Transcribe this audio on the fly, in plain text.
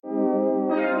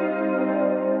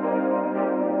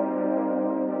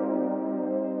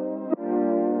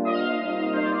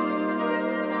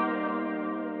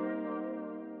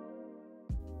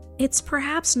It's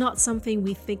perhaps not something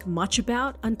we think much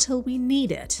about until we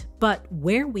need it, but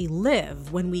where we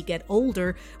live when we get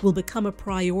older will become a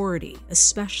priority,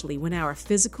 especially when our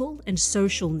physical and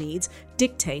social needs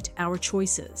dictate our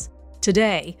choices.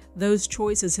 Today, those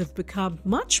choices have become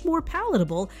much more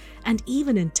palatable and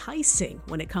even enticing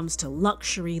when it comes to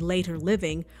luxury later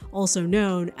living, also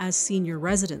known as senior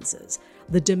residences.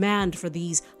 The demand for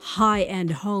these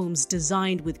high-end homes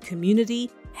designed with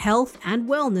community, health, and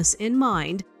wellness in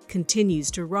mind continues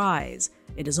to rise.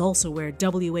 It is also where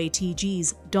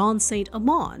WATG's Daun St.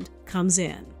 Amand comes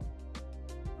in.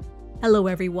 Hello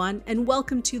everyone, and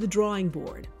welcome to The Drawing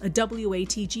Board, a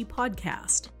WATG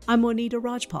podcast. I'm Monita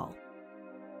Rajpal.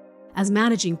 As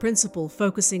managing principal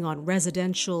focusing on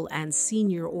residential and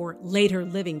senior or later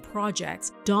living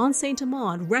projects, Daun St.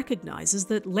 Amand recognizes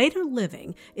that later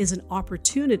living is an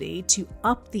opportunity to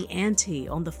up the ante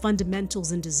on the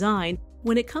fundamentals in design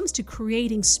when it comes to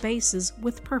creating spaces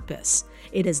with purpose.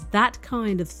 It is that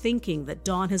kind of thinking that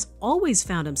Daun has always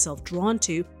found himself drawn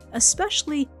to,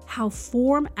 especially how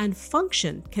form and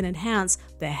function can enhance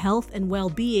the health and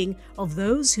well-being of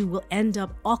those who will end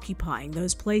up occupying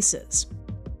those places.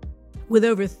 With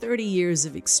over 30 years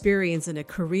of experience in a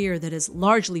career that has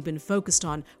largely been focused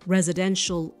on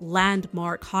residential,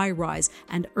 landmark, high-rise,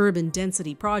 and urban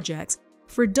density projects,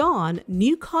 for Daun,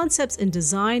 new concepts in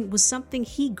design was something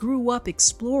he grew up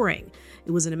exploring.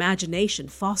 It was an imagination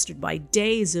fostered by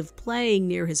days of playing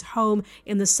near his home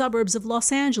in the suburbs of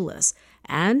Los Angeles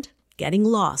and getting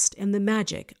lost in the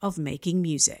magic of making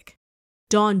music.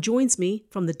 Daun joins me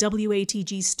from the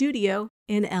WATG studio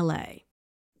in LA.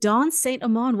 Daun St.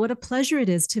 Amand, what a pleasure it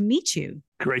is to meet you.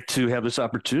 Great to have this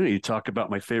opportunity to talk about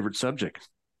my favorite subject,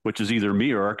 which is either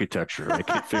me or architecture. I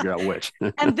can't figure out which.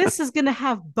 And this is going to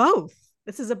have both.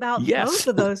 This is about Yes. both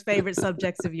of those favorite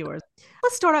subjects of yours.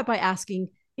 Let's start out by asking,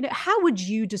 how would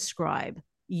you describe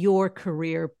your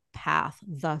career path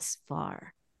thus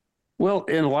far? Well,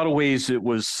 in a lot of ways, it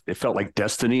felt like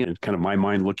destiny, and kind of my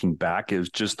mind looking back is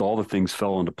just all the things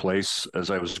fell into place as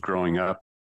I was growing up,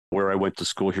 where I went to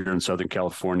school here in Southern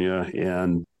California,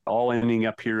 and all ending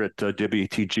up here at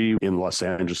WATG in Los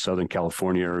Angeles, Southern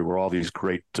California, where all these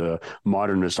great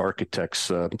modernist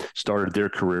architects started their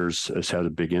careers, has had a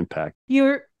big impact.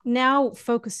 You're now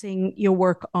focusing your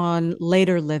work on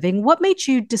later living. What made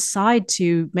you decide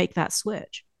to make that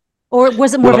switch? Or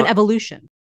was it more of an evolution?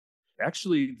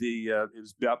 Actually, it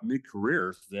was about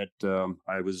mid-career that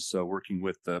I was working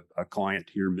with a client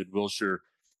here in Mid-Wilshire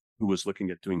who was looking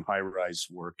at doing high-rise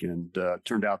work, and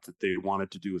turned out that they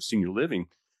wanted to do a senior living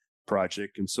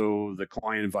project. And so the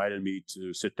client invited me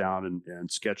to sit down and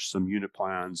sketch some unit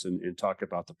plans and talk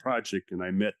about the project. And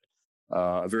I met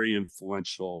a very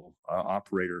influential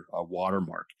operator,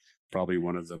 Watermark, probably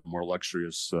one of the more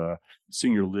luxurious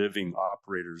senior living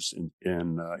operators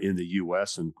in the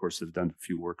U.S. And of course, they've done a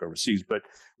few work overseas. But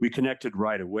we connected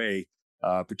right away.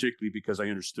 Particularly because I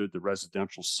understood the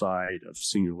residential side of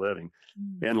senior living.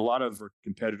 And a lot of our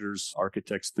competitors,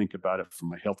 architects, think about it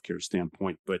from a healthcare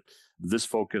standpoint. But this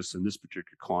focus and this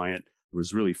particular client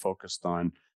was really focused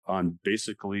on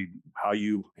basically how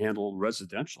you handle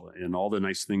residential and all the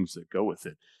nice things that go with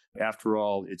it. After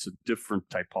all, it's a different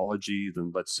typology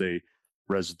than, let's say,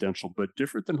 residential, but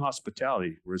different than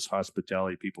hospitality, whereas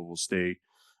hospitality, people will stay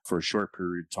for a short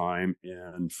period of time,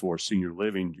 and for senior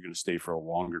living, you're going to stay for a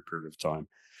longer period of time.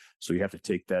 So you have to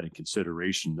take that in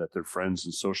consideration, that their friends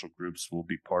and social groups will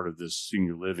be part of this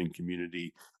senior living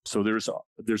community. So there's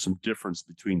some difference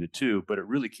between the two, but it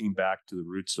really came back to the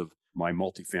roots of my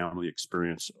multifamily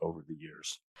experience over the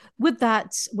years. With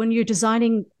that, when you're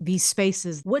designing these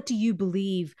spaces, what do you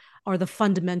believe are the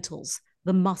fundamentals,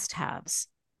 the must-haves?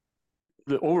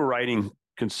 The overriding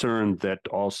concern that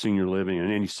all senior living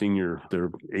and any senior, they're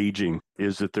aging,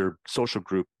 is that their social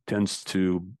group tends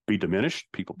to be diminished.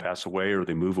 People pass away or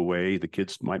they move away. The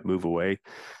kids might move away.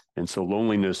 And so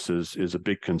loneliness is a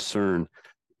big concern.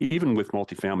 Even with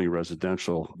multifamily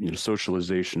residential,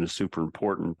 socialization is super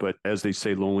important. But as they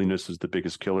say, loneliness is the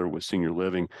biggest killer with senior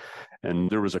living. And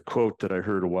there was a quote that I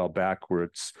heard a while back where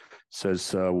it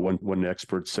says, one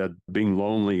expert said, being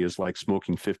lonely is like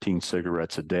smoking 15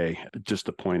 cigarettes a day, just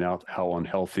to point out how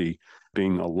unhealthy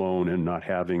being alone and not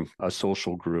having a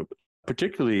social group,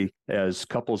 particularly as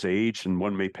couples age and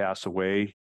one may pass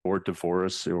away or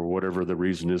divorce or whatever the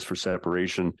reason is for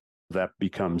separation. That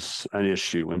becomes an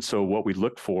issue. And so what we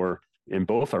look for in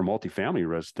both our multifamily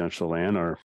residential and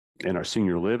our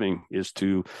senior living is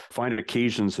to find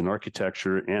occasions in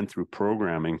architecture and through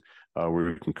programming where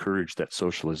we encourage that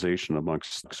socialization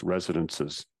amongst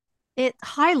residences. It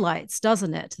highlights,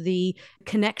 doesn't it, the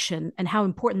connection and how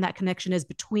important that connection is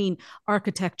between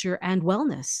architecture and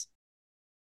wellness.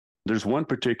 There's one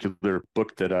particular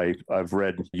book that I've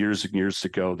read years and years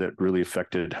ago that really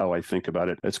affected how I think about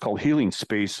it. It's called Healing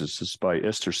Spaces. It's by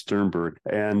Esther Sternberg.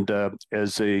 And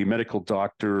as a medical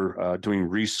doctor doing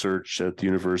research at the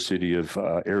University of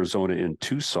Arizona in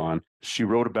Tucson, she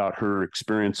wrote about her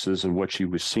experiences and what she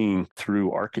was seeing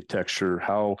through architecture,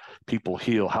 how people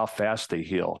heal, how fast they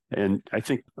heal. And I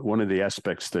think one of the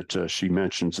aspects that she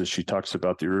mentions is she talks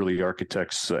about the early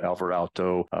architects, Alvar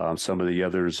Aalto, some of the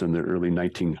others in the early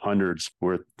 1900s,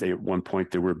 where at one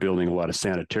point they were building a lot of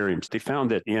sanitariums. They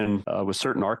found that with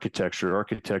certain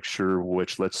architecture,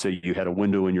 which let's say you had a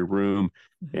window in your room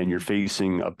and you're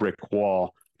facing a brick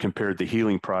wall, compared the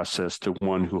healing process to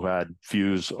one who had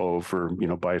views over,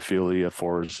 biophilia,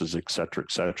 forests, et cetera,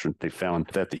 et cetera. They found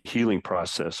that the healing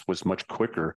process was much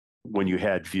quicker when you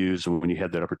had views and when you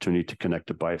had that opportunity to connect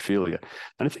to biophilia.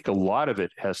 And I think a lot of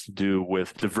it has to do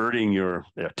with diverting your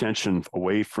attention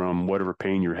away from whatever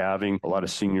pain you're having. A lot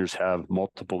of seniors have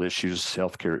multiple issues,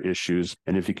 healthcare issues.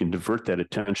 And if you can divert that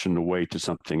attention away to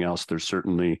something else, there's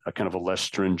certainly a kind of a less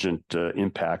stringent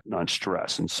impact on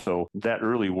stress. And so that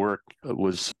early work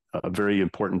was very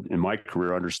important in my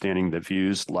career, understanding the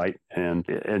views, light, and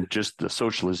just the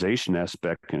socialization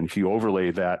aspect. And if you overlay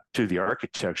that to the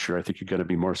architecture, I think you're going to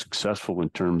be more successful in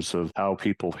terms of how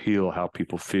people heal, how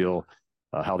people feel,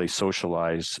 how they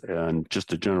socialize, and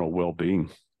just a general well-being.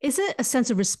 Is it a sense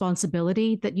of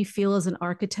responsibility that you feel as an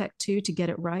architect too, to get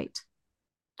it right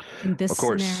in this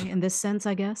scenario, in this sense,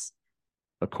 I guess?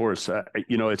 Of course.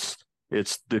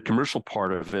 It's the commercial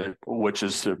part of it, which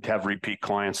is to have repeat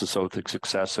clients. And so the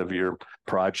success of your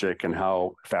project and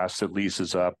how fast it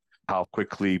leases up, how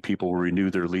quickly people renew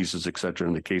their leases, et cetera.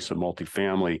 In the case of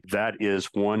multifamily, that is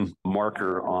one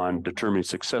marker on determining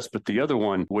success. But the other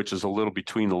one, which is a little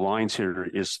between the lines here,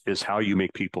 is how you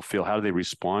make people feel. How do they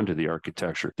respond to the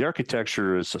architecture? The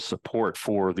architecture is a support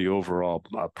for the overall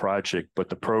project, but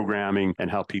the programming and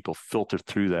how people filter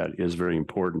through that is very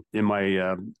important. In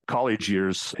my college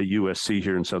years at USC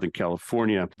here in Southern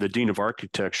California, the Dean of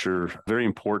Architecture, very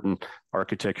important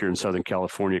architect here in Southern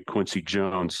California, Quincy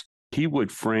Jones, he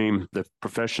would frame the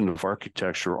profession of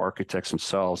architecture, architects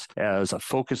themselves, as a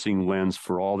focusing lens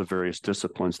for all the various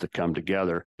disciplines that come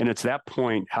together. And it's that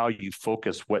point, how you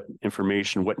focus, what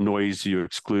information, what noise you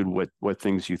exclude, what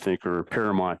things you think are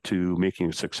paramount to making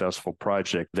a successful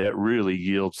project, that really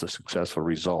yields the successful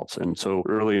results. And so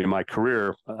early in my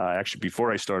career, actually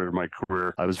before I started my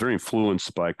career, I was very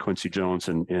influenced by Quincy Jones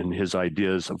and his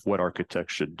ideas of what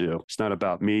architects should do. It's not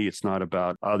about me. It's not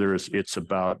about others. It's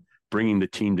about bringing the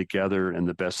team together, and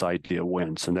the best idea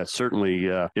wins. And that's certainly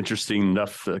interesting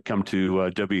enough to come to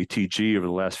WATG over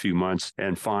the last few months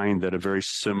and find that a very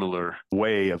similar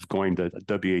way of going the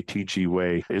WATG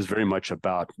way is very much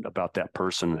about that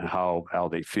person and how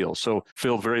they feel. So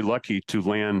feel very lucky to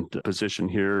land a position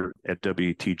here at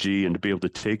WATG and to be able to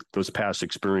take those past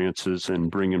experiences and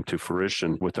bring them to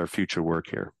fruition with our future work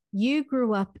here. You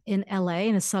grew up in LA,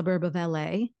 in a suburb of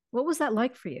LA. What was that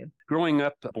like for you? Growing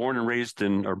up, born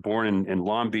in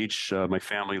Long Beach, my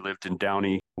family lived in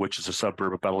Downey, which is a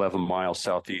suburb about 11 miles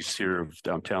southeast here of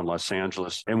downtown Los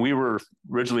Angeles. And we were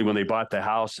originally, when they bought the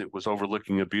house, it was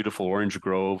overlooking a beautiful orange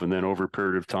grove. And then over a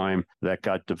period of time, that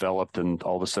got developed, and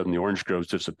all of a sudden the orange groves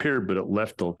disappeared, but it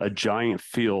left a giant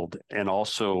field, and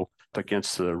also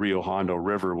against the Rio Hondo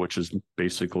River, which is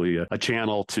basically a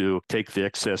channel to take the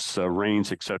excess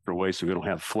rains, et cetera, away so we don't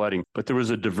have flooding. But there was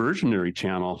a diversionary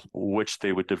channel, which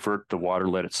they would divert the water,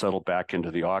 let it settle back into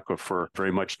the aquifer.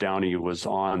 Very much Downey was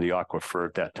on the aquifer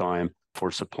at that time for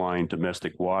supplying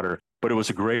domestic water. But it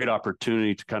was a great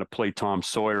opportunity to kind of play Tom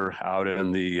Sawyer out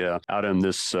in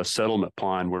this settlement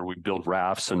pond, where we'd build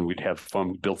rafts and we'd have fun.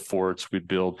 We'd build forts, we'd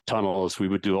build tunnels, we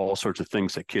would do all sorts of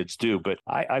things that kids do. But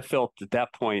I felt at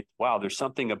that point, wow, there's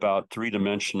something about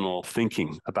three-dimensional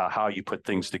thinking about how you put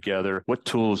things together, what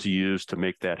tools you use to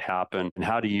make that happen, and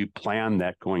how do you plan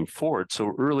that going forward.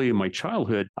 So early in my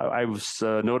childhood, I was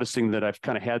noticing that I've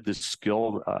kind of had this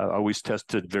skill. I always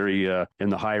tested very in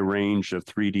the high range of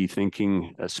 3D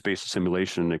thinking, space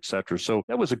simulation, et cetera. So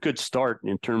that was a good start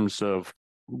in terms of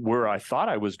where I thought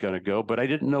I was going to go, but I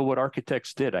didn't know what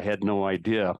architects did. I had no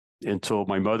idea until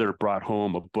my mother brought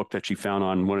home a book that she found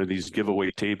on one of these giveaway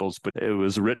tables, but it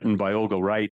was written by Olga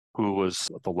Wright, who was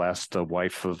the last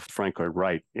wife of Frank Lloyd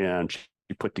Wright. And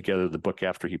put together the book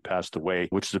after he passed away,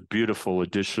 which is a beautiful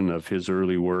edition of his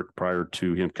early work prior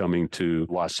to him coming to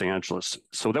Los Angeles.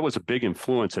 So that was a big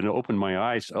influence, and it opened my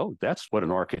eyes. Oh, that's what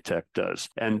an architect does.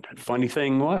 And funny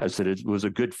thing was that it was a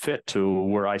good fit to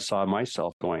where I saw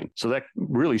myself going. So that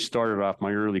really started off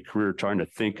my early career trying to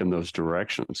think in those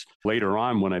directions. Later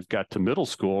on, when I got to middle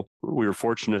school, we were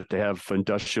fortunate to have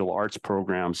industrial arts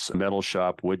programs, metal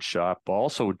shop, wood shop, but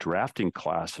also drafting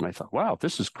class. And I thought, wow,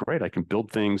 this is great. I can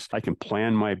build things. I can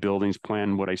plan my buildings,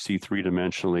 plan what I see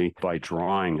three-dimensionally by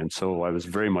drawing. And so I was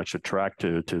very much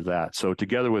attracted to that. So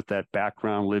together with that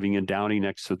background, living in Downey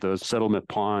next to those settlement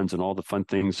ponds and all the fun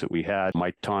things that we had,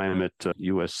 my time at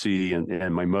USC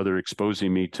and my mother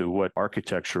exposing me to what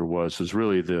architecture was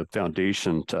really the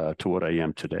foundation to what I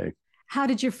am today. How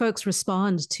did your folks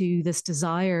respond to this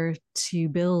desire to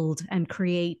build and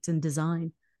create and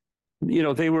design? You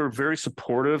know, they were very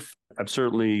supportive. I'm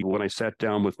certainly, when I sat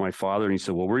down with my father and he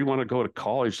said, well, where do you want to go to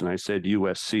college? And I said,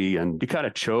 USC. And he kind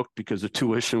of choked because the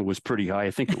tuition was pretty high.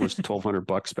 I think it was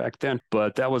 $1,200 back then,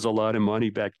 but that was a lot of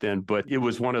money back then. But it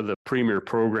was one of the premier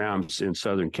programs in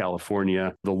Southern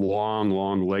California, the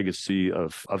long legacy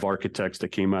of architects that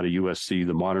came out of USC,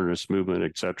 the modernist movement,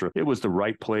 et cetera. It was the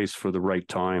right place for the right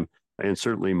time. And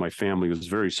certainly my family was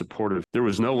very supportive. There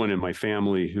was no one in my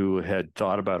family who had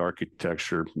thought about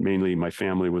architecture. Mainly my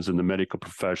family was in the medical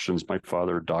professions. My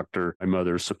father, a doctor, my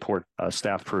mother, support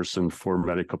staff person for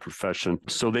medical profession.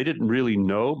 So they didn't really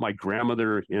know. My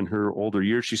grandmother in her older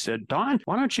years, she said, Daun,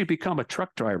 why don't you become a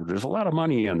truck driver? There's a lot of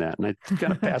money in that. And I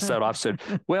kind of passed that off, said,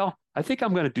 well, I think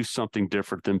I'm going to do something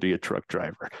different than be a truck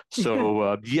driver.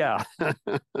 So, yeah,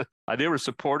 they were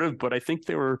supportive, but I think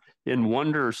they were in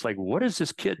wonder. It's like, what is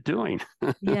this kid doing?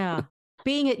 Yeah.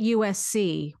 Being at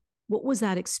USC, what was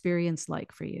that experience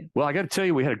like for you? Well, I got to tell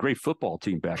you, we had a great football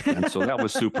team back then. So that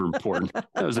was super important.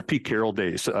 That was the Pete Carroll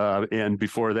days. And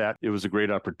before that, it was a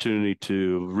great opportunity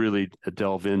to really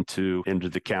delve into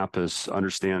the campus,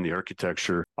 understand the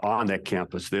architecture on that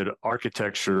campus. The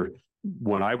architecture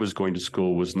when I was going to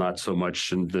school was not so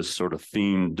much in this sort of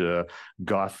themed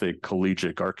Gothic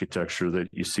collegiate architecture that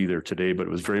you see there today, but it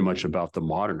was very much about the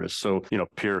modernists. So, you know,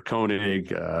 Pierre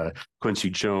Koenig, Quincy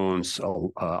Jones,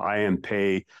 I.M.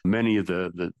 Pei, many of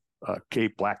the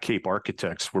Black Cape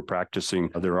architects were practicing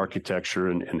their architecture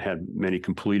and had many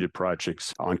completed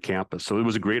projects on campus. So it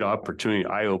was a great opportunity,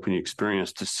 eye-opening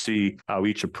experience to see how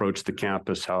each approached the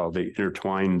campus, how they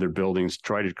intertwined their buildings,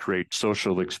 try to create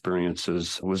social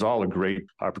experiences. It was all a great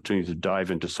opportunity to dive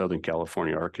into Southern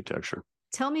California architecture.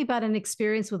 Tell me about an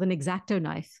experience with an X-Acto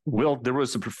knife. Well, there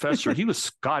was a professor. He was a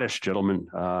Scottish gentleman.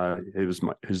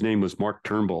 His name was Mark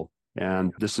Turnbull,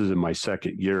 and this is in my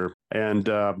second year. And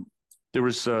there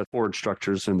was 4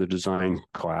 instructors in the design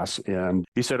class, and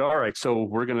he said, all right, so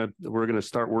we're gonna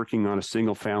start working on a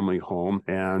single family home,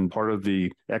 and part of the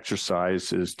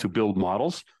exercise is to build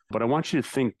models, but I want you to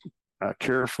think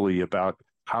carefully about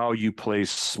how you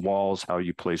place walls, how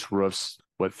you place roofs,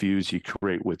 what views you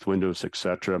create with windows,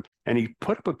 etc. And he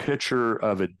put up a picture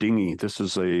of a dinghy. This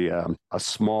is a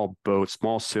small boat,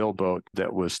 small sailboat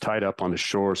that was tied up on the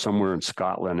shore somewhere in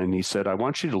Scotland. And he said, I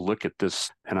want you to look at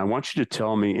this, and I want you to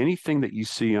tell me anything that you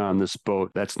see on this boat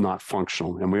that's not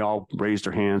functional. And we all raised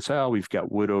our hands. Oh, we've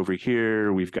got wood over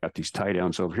here. We've got these tie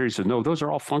downs over here. He said, no, those are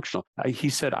all functional. He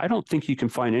said, I don't think you can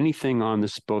find anything on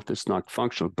this boat that's not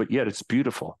functional, but yet it's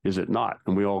beautiful. Is it not?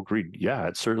 And we all agreed, yeah,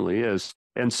 it certainly is.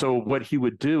 And so what he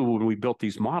would do when we built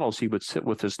these models, he would sit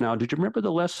with us. Now, did you remember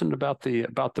the lesson about the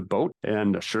boat?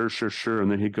 And sure. And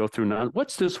then he'd go through, now,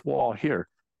 what's this wall here?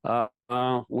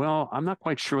 Well, I'm not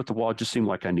quite sure what the wall just seemed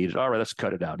like I needed. All right, let's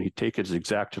cut it out. And he'd take his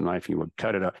X-Acto knife and he would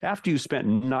cut it out. After you spent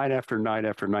night after night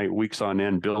after night, weeks on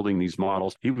end building these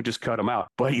models, he would just cut them out.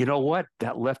 But you know what?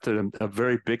 That left a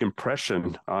very big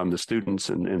impression on the students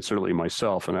and certainly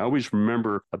myself. And I always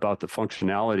remember about the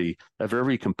functionality of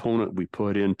every component we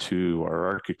put into our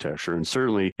architecture. And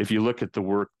certainly, if you look at the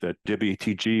work that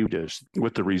WTG does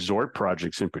with the resort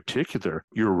projects in particular,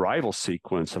 your arrival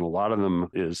sequence, and a lot of them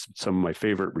is some of my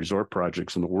favorite resort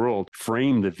projects in the world,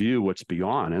 frame the view what's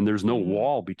beyond, and there's no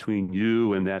wall between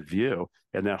you and that view.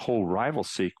 And that whole rival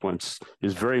sequence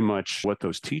is very much what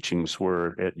those teachings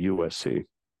were at USC.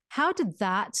 How did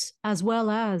that, as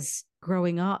well as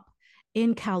growing up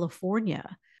in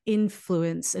California,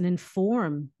 influence and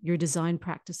inform your design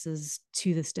practices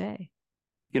to this day?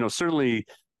 You know, certainly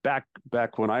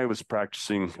back when I was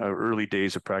practicing, early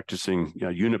days of practicing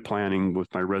unit planning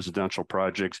with my residential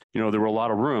projects, there were a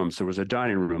lot of rooms. There was a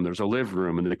dining room, there was a living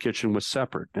room, and the kitchen was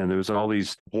separate. And there was all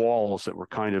these walls that were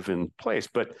kind of in place.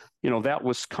 But, that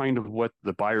was kind of what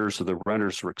the buyers or the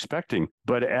renters were expecting.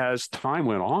 But as time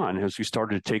went on, as we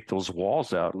started to take those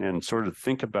walls out and sort of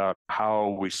think about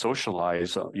how we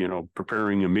socialize,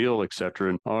 preparing a meal, et cetera,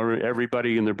 and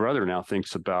everybody and their brother now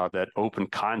thinks about that open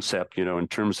concept, in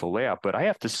terms of layout. But I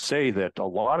have to say that a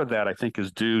lot of that, I think,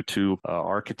 is due to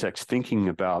architects thinking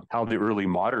about how the early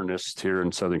modernists here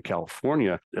in Southern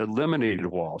California eliminated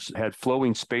walls, had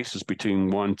flowing spaces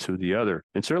between one to the other.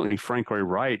 And certainly Frank Lloyd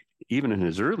Wright, even in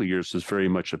his early years, is very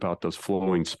much about those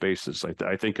flowing spaces.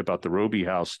 I think about the Roby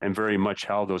House and very much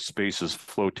how those spaces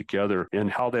flow together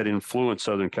and how that influenced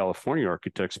Southern California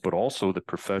architects, but also the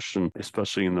profession,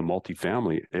 especially in the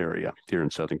multifamily area here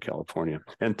in Southern California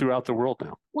and throughout the world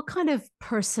now. What kind of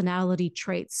personality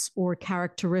traits or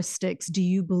characteristics do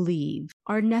you believe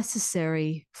are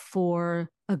necessary for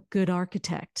a good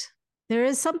architect? There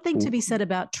is something to be said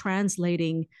about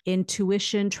translating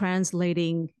intuition,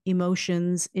 translating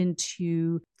emotions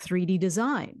into 3D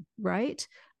design, right?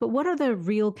 But what are the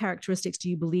real characteristics, do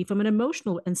you believe, from an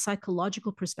emotional and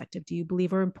psychological perspective, do you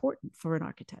believe are important for an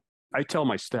architect? I tell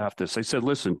my staff this. I said,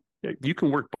 listen, you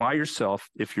can work by yourself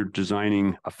if you're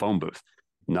designing a phone booth.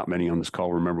 Not many on this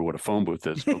call remember what a phone booth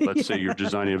is, but let's say you're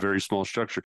designing a very small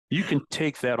structure. You can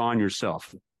take that on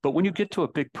yourself. But when you get to a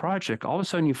big project, all of a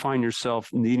sudden you find yourself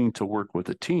needing to work with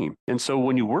a team. And so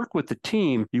when you work with the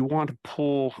team, you want to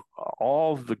pull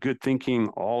all the good thinking,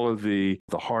 all of the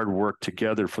hard work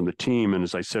together from the team. And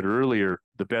as I said earlier,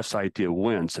 the best idea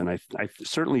wins. And I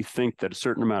certainly think that a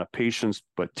certain amount of patience,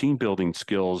 but team building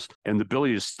skills and the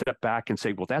ability to step back and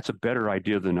say, well, that's a better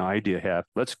idea than the idea I have.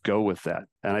 Let's go with that.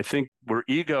 And I think where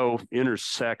ego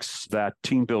intersects that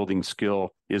team building skill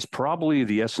is probably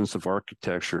the essence of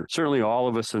architecture. Certainly all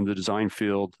of us in the design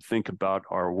field think about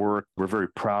our work. We're very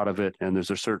proud of it. And there's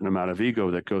a certain amount of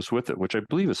ego that goes with it, which I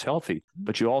believe is healthy.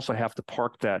 But you also have to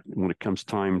park that when it comes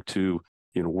time to,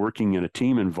 working in a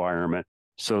team environment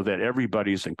so that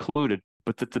everybody's included,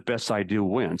 but that the best idea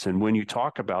wins. And when you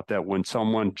talk about that, when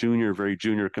someone very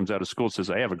junior comes out of school and says,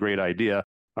 I have a great idea.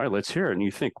 All right, let's hear it. And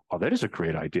you think, oh, that is a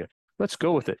great idea. Let's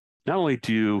go with it. Not only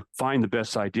do you find the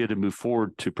best idea to move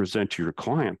forward to present to your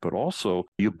client, but also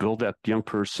you build that young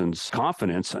person's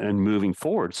confidence and moving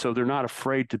forward. So they're not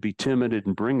afraid to be timid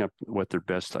and bring up what their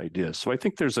best ideas. So I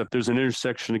think there's an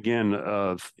intersection again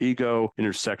of ego,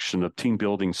 intersection of team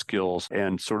building skills,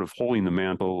 and sort of holding the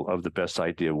mantle of the best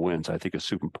idea wins. I think is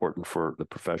super important for the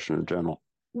profession in general.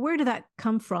 Where did that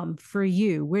come from for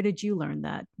you? Where did you learn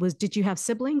that? Did you have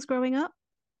siblings growing up?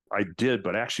 I did,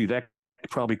 but actually that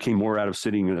probably came more out of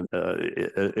sitting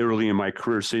early in my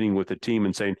career, sitting with a team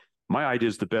and saying, my idea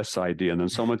is the best idea. And then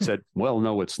someone said, well,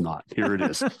 no, it's not. Here it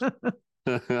is.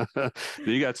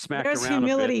 You got smacked There's around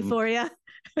humility a bit, for you.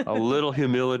 A little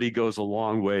humility goes a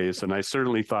long ways. And I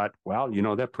certainly thought, well,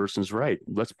 that person's right.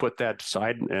 Let's put that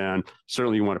aside. And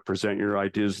certainly you want to present your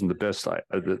ideas in the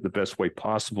best way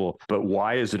possible. But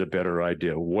why is it a better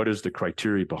idea? What is the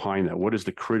criteria behind that? What is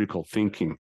the critical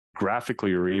thinking? Graphically,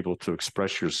 you're able to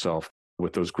express yourself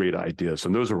with those great ideas.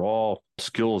 And those are all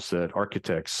skills that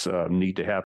architects need to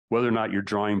have, whether or not you're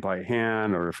drawing by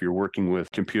hand or if you're working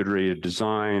with computer-aided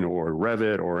design or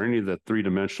Revit or any of the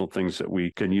three-dimensional things that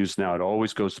we can use now. It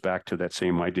always goes back to that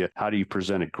same idea. How do you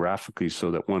present it graphically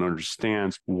so that one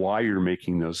understands why you're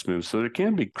making those moves? So it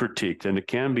can be critiqued and it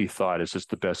can be thought, is this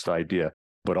the best idea?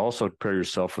 But also prepare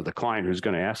yourself for the client who's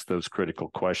going to ask those critical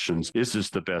questions. Is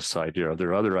this the best idea? Are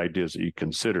there other ideas that you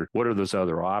consider? What are those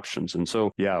other options? And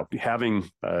so, having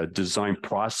a design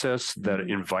process that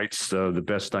invites the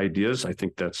best ideas, I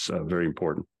think that's very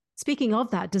important. Speaking of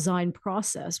that design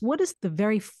process, what is the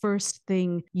very first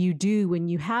thing you do when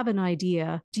you have an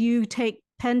idea? Do you take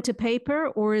pen to paper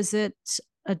or is it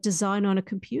a design on a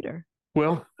computer?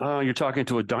 Well, you're talking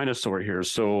to a dinosaur here.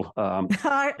 So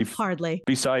hardly.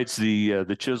 Besides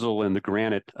the chisel and the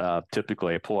granite,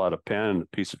 typically I pull out a pen and a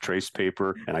piece of trace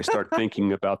paper and I start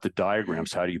thinking about the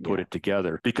diagrams. How do you put it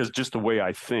together? Because just the way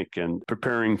I think and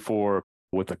preparing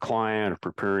with a client or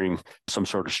preparing some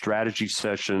sort of strategy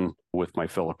session with my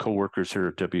fellow coworkers here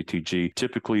at WTG,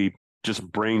 typically just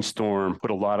brainstorm,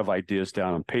 put a lot of ideas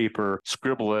down on paper,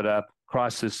 scribble it up,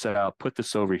 cross this out, put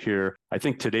this over here. I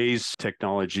think today's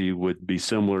technology would be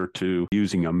similar to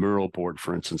using a mural board,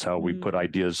 for instance, how we put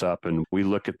ideas up and we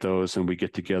look at those and we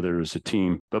get together as a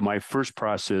team. But my first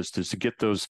process is to get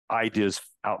those ideas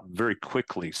out very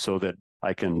quickly so that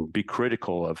I can be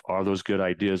critical of, are those good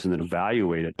ideas, and then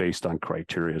evaluate it based on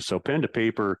criteria. So pen to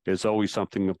paper is always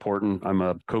something important. I'm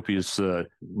a copious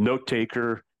note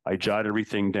taker. I jot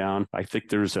everything down. I think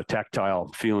there's a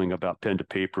tactile feeling about pen to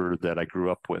paper that I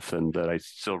grew up with and that I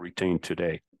still retain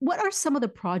today. What are some of the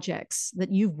projects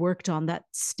that you've worked on that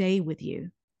stay with you?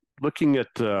 Looking at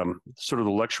sort of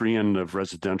the luxury end of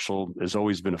residential has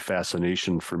always been a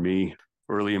fascination for me.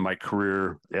 Early in my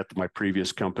career at my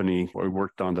previous company, I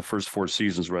worked on the first Four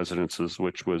Seasons residences,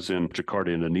 which was in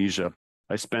Jakarta, Indonesia.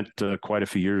 I spent quite a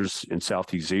few years in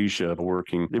Southeast Asia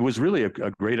working. It was really a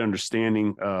great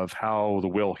understanding of how the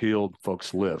well-heeled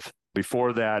folks live.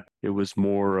 Before that, it was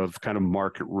more of kind of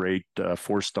market rate,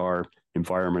 four-star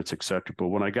environments, et cetera. But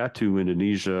when I got to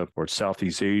Indonesia or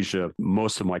Southeast Asia,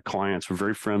 most of my clients were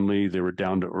very friendly. They were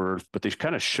down to earth, but they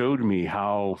kind of showed me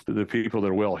how the people that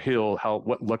are well-heeled,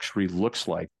 what luxury looks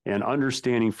like, and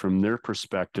understanding from their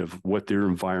perspective what their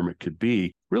environment could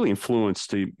be really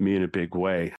influenced me in a big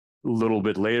way. A little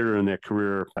bit later in that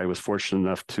career, I was fortunate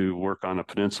enough to work on a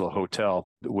Peninsula hotel,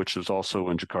 which was also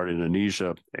in Jakarta,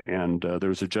 Indonesia. And there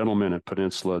was a gentleman at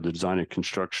Peninsula, the design and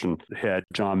construction head,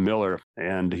 John Miller,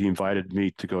 and he invited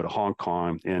me to go to Hong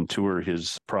Kong and tour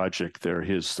his project there,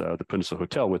 the Peninsula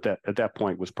Hotel. At that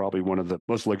point was probably one of the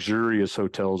most luxurious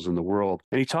hotels in the world.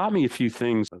 And he taught me a few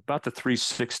things about the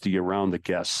 360 around the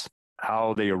guests,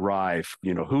 how they arrive,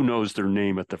 who knows their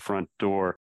name at the front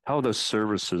door, how those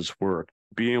services work.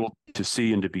 Being able to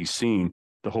see and to be seen,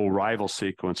 the whole arrival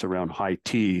sequence around high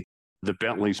tea, the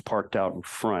Bentleys parked out in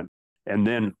front, and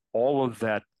then all of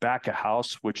that back of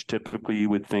house, which typically you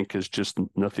would think is just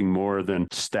nothing more than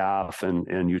staff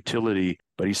and utility.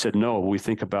 But he said, no, we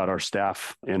think about our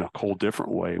staff in a whole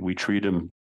different way. We treat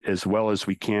them as well as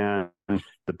we can.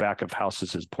 The back of house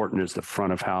is as important as the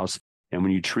front of house. And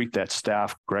when you treat that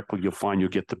staff correctly, you'll find you'll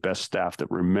get the best staff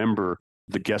that remember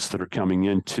the guests that are coming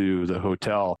into the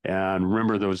hotel and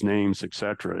remember those names, et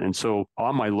cetera. And so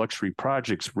on my luxury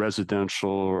projects, residential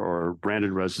or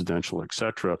branded residential, et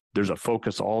cetera, there's a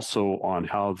focus also on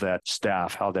how that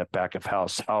staff, how that back of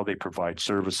house, how they provide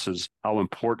services, how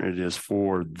important it is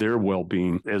for their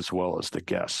well-being as well as the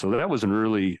guests. So that was an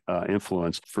early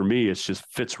influence. For me, it just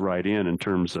fits right in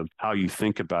terms of how you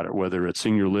think about it, whether it's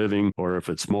senior living or if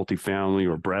it's multifamily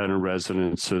or branded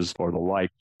residences or the like.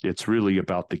 It's really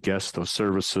about the guests, those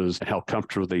services, and how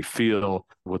comfortable they feel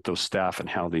with those staff and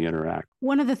how they interact.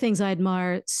 One of the things I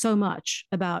admire so much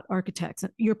about architects,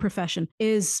 your profession,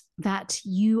 is that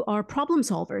you are problem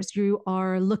solvers. You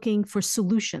are looking for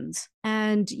solutions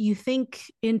and you think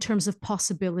in terms of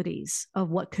possibilities of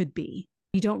what could be.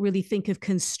 You don't really think of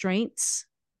constraints,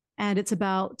 and it's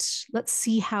about, let's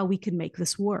see how we can make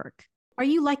this work. Are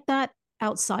you like that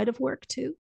outside of work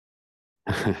too?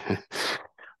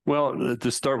 Well,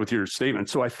 to start with your statement,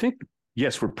 so I think,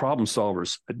 yes, we're problem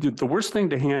solvers. The worst thing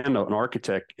to hand an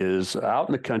architect is out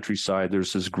in the countryside,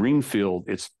 there's this green field.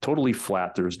 It's totally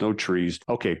flat. There's no trees.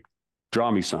 Okay, draw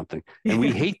me something. And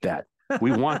we hate that.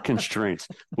 We want constraints.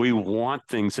 We want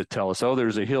things that tell us, oh,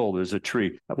 there's a hill, there's a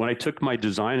tree. When I took my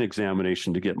design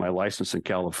examination to get my license in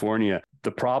California,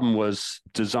 the problem was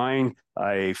design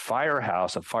a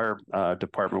firehouse, a fire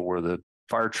department where the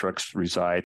fire trucks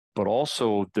reside. But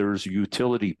also there's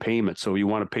utility payment. So you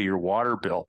want to pay your water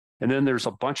bill. And then there's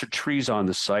a bunch of trees on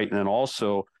the site. And then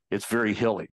also it's very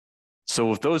hilly. So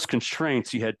with those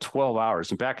constraints, you had 12 hours.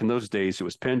 And back in those days, it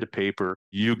was pen to paper.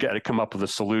 You got to come up with a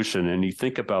solution and you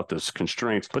think about those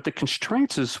constraints. But the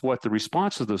constraints is the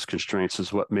response to those constraints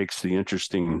is what makes the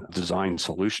interesting design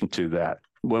solution to that.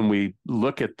 When we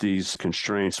look at these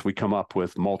constraints, we come up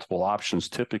with multiple options.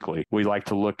 Typically, we like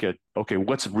to look at, okay,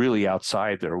 what's really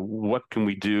outside there? What can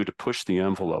we do to push the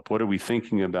envelope? What are we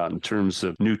thinking about in terms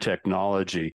of new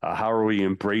technology? How are we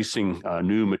embracing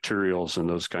new materials and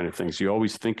those kind of things? You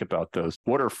always think about those.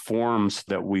 What are forms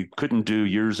that we couldn't do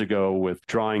years ago with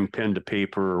drawing pen to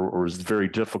paper, or was very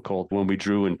difficult when we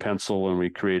drew in pencil and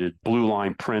we created blue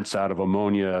line prints out of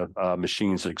ammonia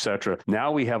machines, et cetera.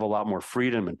 Now we have a lot more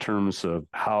freedom in terms of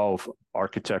how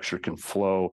architecture can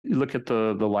flow. You look at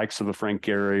the likes of a Frank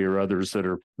Gehry or others that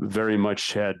are very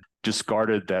much had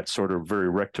discarded that sort of very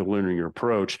rectilinear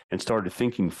approach and started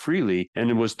thinking freely. And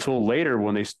it was till later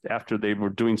when after they were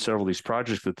doing several of these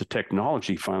projects that the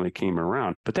technology finally came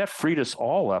around. But that freed us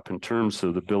all up in terms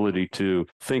of the ability to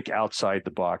think outside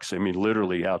the box. I mean,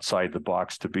 literally outside the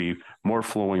box, to be more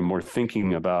flowing, more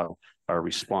thinking about our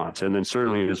response. And then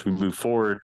certainly as we move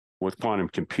forward with quantum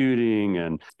computing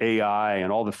and AI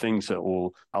and all the things that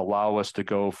will allow us to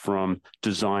go from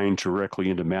design directly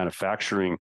into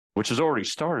manufacturing, which has already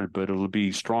started, but it'll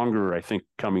be stronger, I think,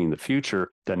 coming in the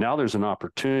future, that now there's an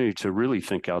opportunity to really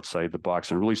think outside the box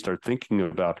and really start thinking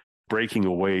about breaking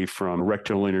away from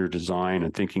rectilinear design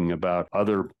and thinking about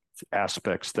other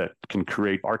aspects that can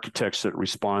create architects that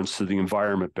responds to the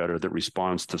environment better, that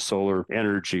responds to solar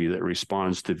energy, that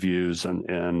responds to views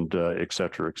and et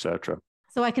cetera, et cetera.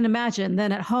 So I can imagine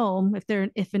then at home,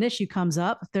 if an issue comes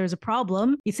up, if there's a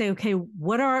problem, you say, okay,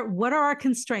 what are our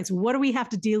constraints? What do we have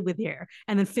to deal with here?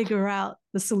 And then figure out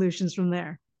the solutions from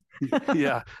there.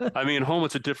 Yeah. I mean, home,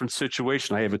 it's a different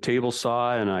situation. I have a table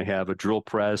saw and I have a drill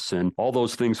press, and all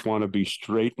those things want to be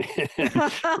straight.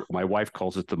 My wife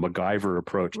calls it the MacGyver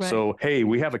approach. Right. So, hey,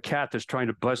 we have a cat that's trying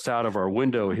to bust out of our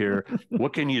window here.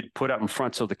 What can you put out in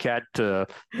front so the cat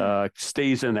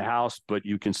stays in the house, but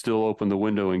you can still open the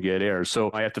window and get air?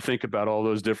 So I have to think about all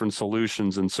those different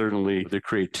solutions, and certainly the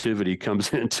creativity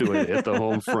comes into it at the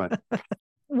home front.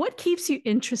 What keeps you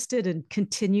interested in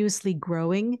continuously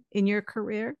growing in your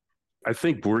career? I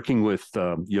think working with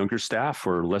younger staff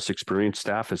or less experienced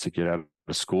staff as they get out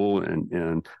of school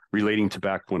and relating to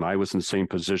back when I was in the same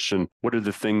position, what are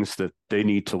the things that they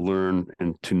need to learn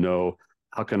and to know?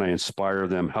 How can I inspire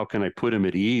them? How can I put them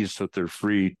at ease so that they're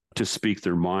free to speak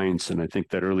their minds? And I think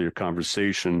that earlier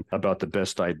conversation about the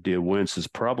best idea wins is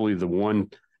probably the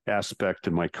one aspect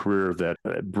in my career that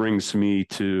brings me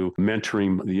to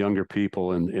mentoring the younger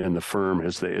people in the firm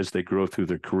as they grow through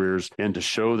their careers, and to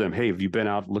show them, hey, have you been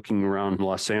out looking around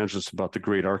Los Angeles about the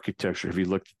great architecture? Have you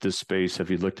looked at this space?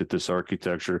 Have you looked at this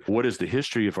architecture? What is the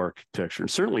history of architecture?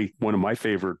 And certainly one of my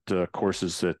favorite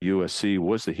courses at USC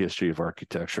was the history of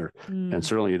architecture. And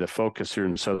certainly the focus here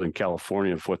in Southern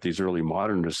California of what these early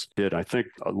modernists did. I think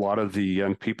a lot of the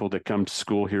young people that come to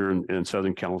school here in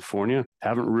Southern California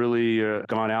haven't really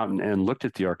gone out and looked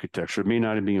at the architecture, may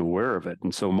not have been aware of it.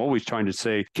 And so I'm always trying to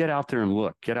say, get out there and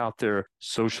look, get out there,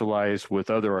 socialize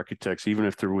with other architects, even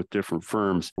if they're with different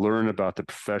firms, learn about the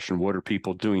profession. What are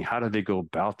people doing? How do they go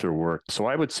about their work? So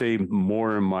I would say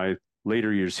more in my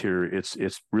later years here, it's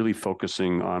really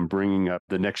focusing on bringing up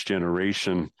the next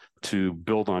generation to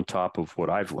build on top of what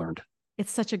I've learned.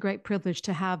 It's such a great privilege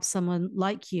to have someone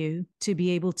like you to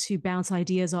be able to bounce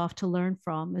ideas off, to learn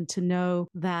from, and to know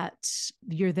that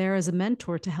you're there as a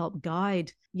mentor to help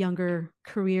guide younger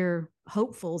career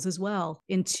hopefuls as well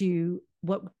into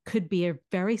what could be a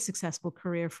very successful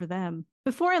career for them.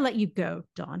 Before I let you go,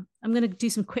 Daun, I'm going to do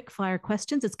some quick fire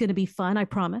questions. It's going to be fun, I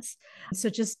promise.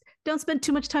 So just don't spend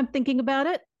too much time thinking about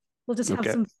it. We'll just have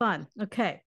some fun.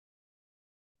 Okay.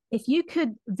 If you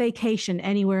could vacation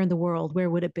anywhere in the world, where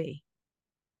would it be?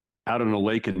 Out on a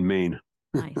lake in Maine.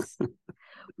 Nice.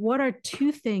 What are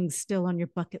 2 things still on your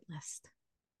bucket list?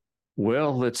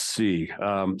 Well, let's see.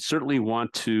 Certainly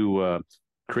want to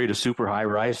create a super high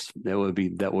rise.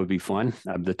 That would be fun.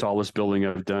 The tallest building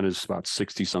I've done is about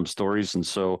 60 some stories. And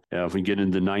so if we get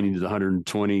into the 90 to the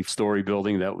 120 story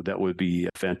building, that would be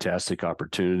a fantastic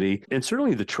opportunity. And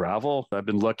certainly the travel. I've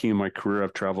been lucky in my career.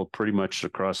 I've traveled pretty much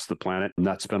across the planet and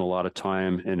not spent a lot of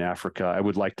time in Africa. I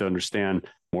would like to understand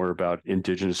more about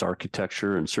indigenous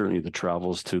architecture and certainly the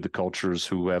travels to the cultures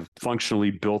who have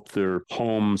functionally built their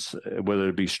homes, whether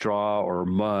it be straw or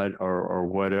mud or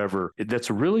whatever. That's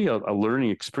really a learning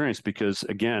experience because,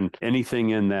 again, anything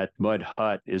in that mud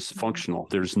hut is functional.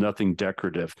 There's nothing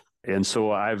decorative. And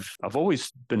so I've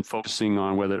always been focusing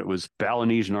on whether it was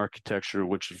Balinesian architecture,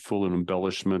 which is full of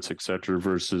embellishments, et cetera,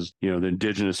 versus, the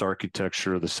indigenous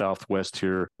architecture of the Southwest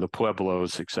here, the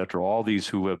Pueblos, et cetera, all these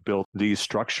who have built these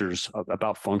structures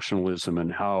about functionalism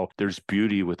and how there's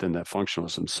beauty within that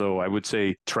functionalism. So I would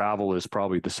say travel is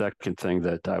probably the second thing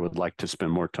that I would like to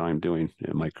spend more time doing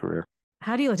in my career.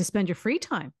 How do you like to spend your free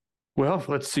time? Well,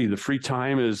 let's see. The free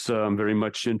time is very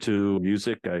much into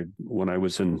music. When I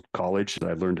was in college,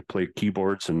 I learned to play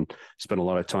keyboards and spent a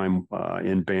lot of time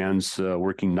in bands,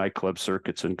 working nightclub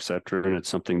circuits, et cetera. And it's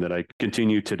something that I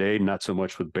continue today, not so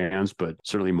much with bands, but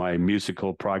certainly my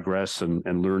musical progress and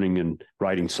learning and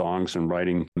writing songs and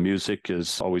writing music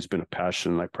has always been a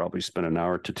passion. I probably spend an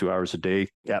hour to 2 hours a day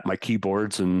at my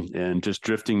keyboards and just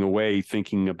drifting away,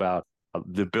 thinking about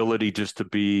the ability just to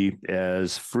be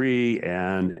as free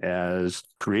and as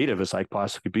creative as I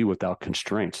possibly could be without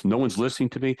constraints. No one's listening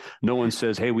to me. No one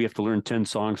says, hey, we have to learn 10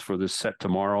 songs for this set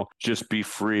tomorrow. Just be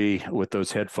free with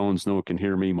those headphones. No one can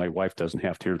hear me. My wife doesn't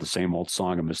have to hear the same old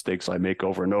song of mistakes I make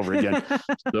over and over again.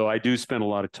 So I do spend a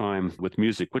lot of time with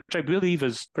music, which I believe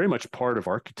is very much part of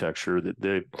architecture.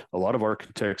 That a lot of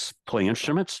architects play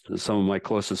instruments. Some of my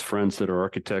closest friends that are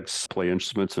architects play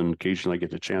instruments, and occasionally I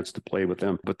get the chance to play with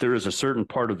them. But there is a certain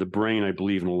part of the brain, I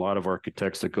believe, in a lot of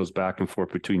architects that goes back and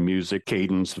forth between music,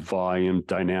 cadence, volume,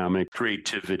 dynamic,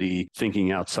 creativity,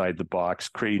 thinking outside the box,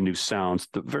 creating new sounds.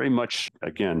 Very much,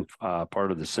 again,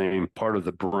 part of the same part of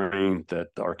the brain that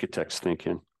the architects think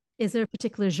in. Is there a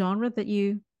particular genre that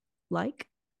you like?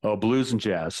 Oh, blues and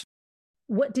jazz.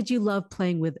 What did you love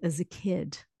playing with as a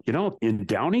kid? In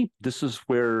Downey, this is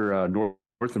where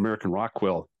North American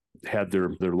Rockwell had their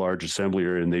large assembly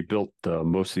area, and they built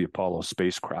most of the Apollo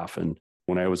spacecraft. And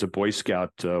when I was a Boy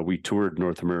Scout, we toured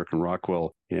North American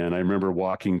Rockwell, and I remember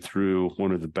walking through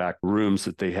one of the back rooms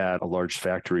that they had a large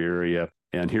factory area.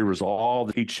 And here was all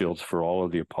the heat shields for all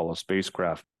of the Apollo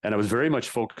spacecraft. And I was very much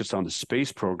focused on the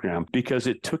space program because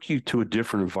it took you to a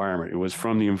different environment. It was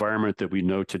from the environment that we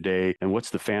know today and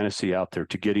what's the fantasy out there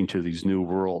to getting to these new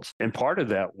worlds. And part of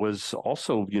that was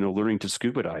also, learning to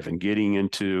scuba dive and getting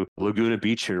into Laguna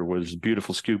Beach here was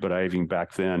beautiful scuba diving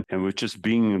back then. And with just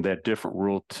being in that different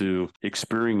world to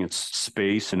experience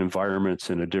space and environments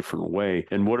in a different way.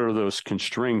 And what are those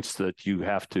constraints that you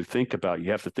have to think about?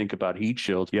 You have to think about heat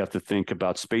shields. You have to think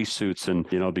about spacesuits and,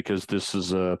 because this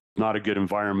is not a good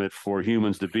environment for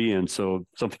humans to be in, so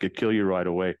something could kill you right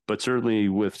away. But certainly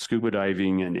with scuba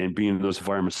diving and being in those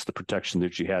environments, the protection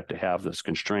that you had to have, those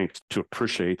constraints to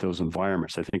appreciate those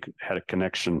environments, I think it had a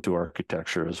connection to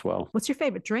architecture as well. What's your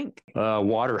favorite drink?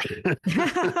 Water.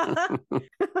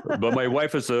 But my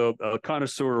wife is a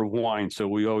connoisseur of wine, so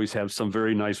we always have some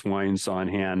very nice wines on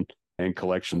hand and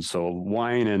collections. So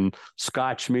wine and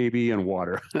scotch maybe and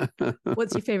water.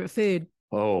 What's your favorite food?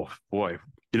 Oh, boy.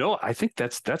 I think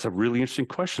that's a really interesting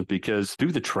question because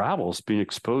through the travels, being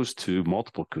exposed to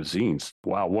multiple cuisines.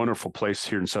 Wow, wonderful place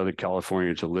here in Southern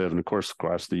California to live. And of course,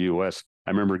 across the U.S.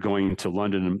 I remember going to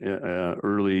London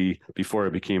early before I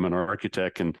became an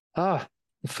architect and, the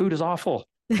food is awful.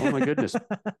 Oh, my goodness.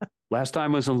 Last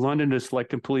time I was in London, it's like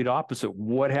complete opposite.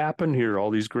 What happened here?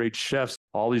 All these great chefs,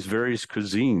 all these various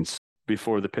cuisines.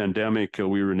 Before the pandemic,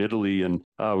 we were in Italy and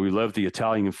we loved the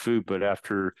Italian food. But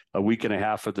after a week and a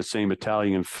half of the same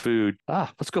Italian food,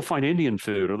 let's go find Indian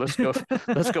food or let's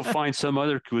go find some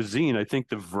other cuisine. I think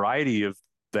the variety of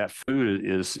that food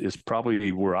is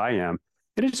probably where I am.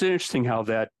 And it's interesting how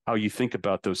you think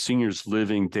about those seniors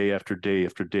living day after day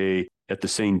after day at the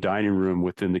same dining room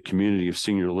within the community of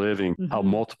senior living, how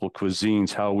multiple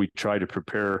cuisines, how we try to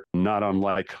prepare, not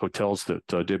unlike hotels that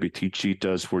WTG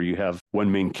does, where you have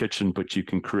one main kitchen, but you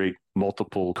can create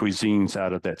multiple cuisines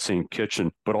out of that same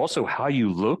kitchen, but also how you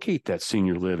locate that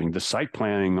senior living. The site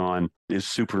planning is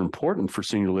super important for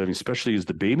senior living, especially as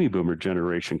the baby boomer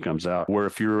generation comes out, where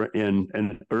if you're in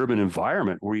an urban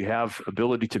environment where you have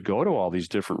ability to go to all these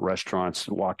different restaurants,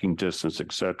 walking distance,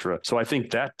 et cetera. So I think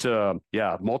that,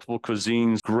 multiple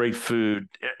cuisines, great food,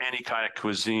 any kind of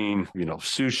cuisine,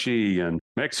 sushi and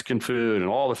Mexican food and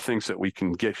all the things that we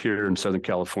can get here in Southern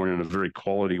California in a very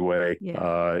quality way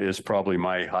is probably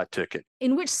my hot ticket.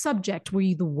 In which subject were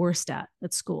you the worst at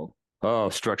school? Oh,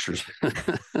 structures.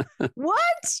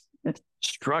 What?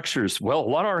 Structures. Well, a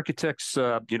lot of architects,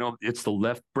 it's the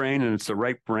left brain and it's the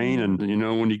right brain. And,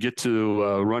 when you get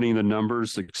to running the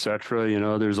numbers, et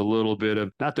cetera, there's a little bit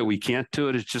of, not that we can't do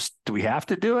it, it's just, do we have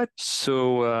to do it?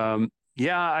 So,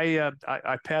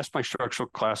 I passed my structural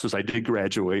classes. I did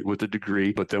graduate with a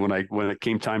degree, but then when it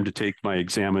came time to take my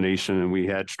examination and we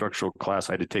had structural class,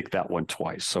 I had to take that one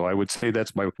twice. So I would say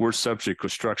that's my worst subject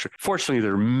was structure. Fortunately,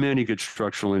 there are many good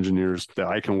structural engineers that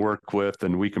I can work with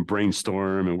and we can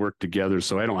brainstorm and work together.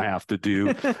 So I don't have to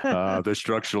do the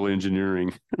structural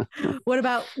engineering.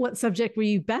 What subject were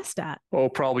you best at? Oh,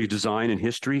 probably design and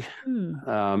history.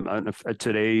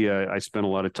 Today, I spend a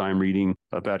lot of time reading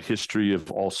about history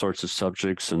of all sorts of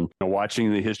subjects and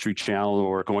watching the History Channel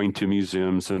or going to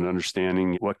museums and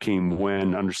understanding what came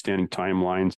when, understanding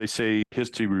timelines. They say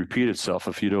history will repeat itself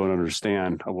if you don't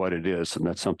understand what it is. And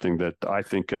that's something that I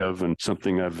think of and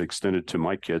something I've extended to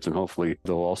my kids. And hopefully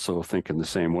they'll also think in the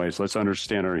same way. So let's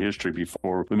understand our history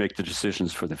before we make the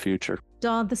decisions for the future.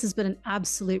 Daun, this has been an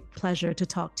absolute pleasure to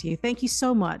talk to you. Thank you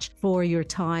so much for your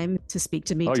time to speak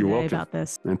to me today about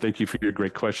this. And thank you for your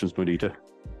great questions, Bonita.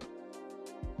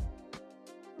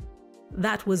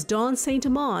 That was Daun St.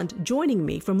 Amand joining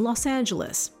me from Los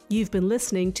Angeles. You've been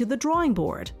listening to The Drawing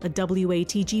Board, a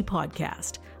WATG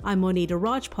podcast. I'm Monita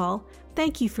Rajpal.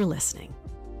 Thank you for listening.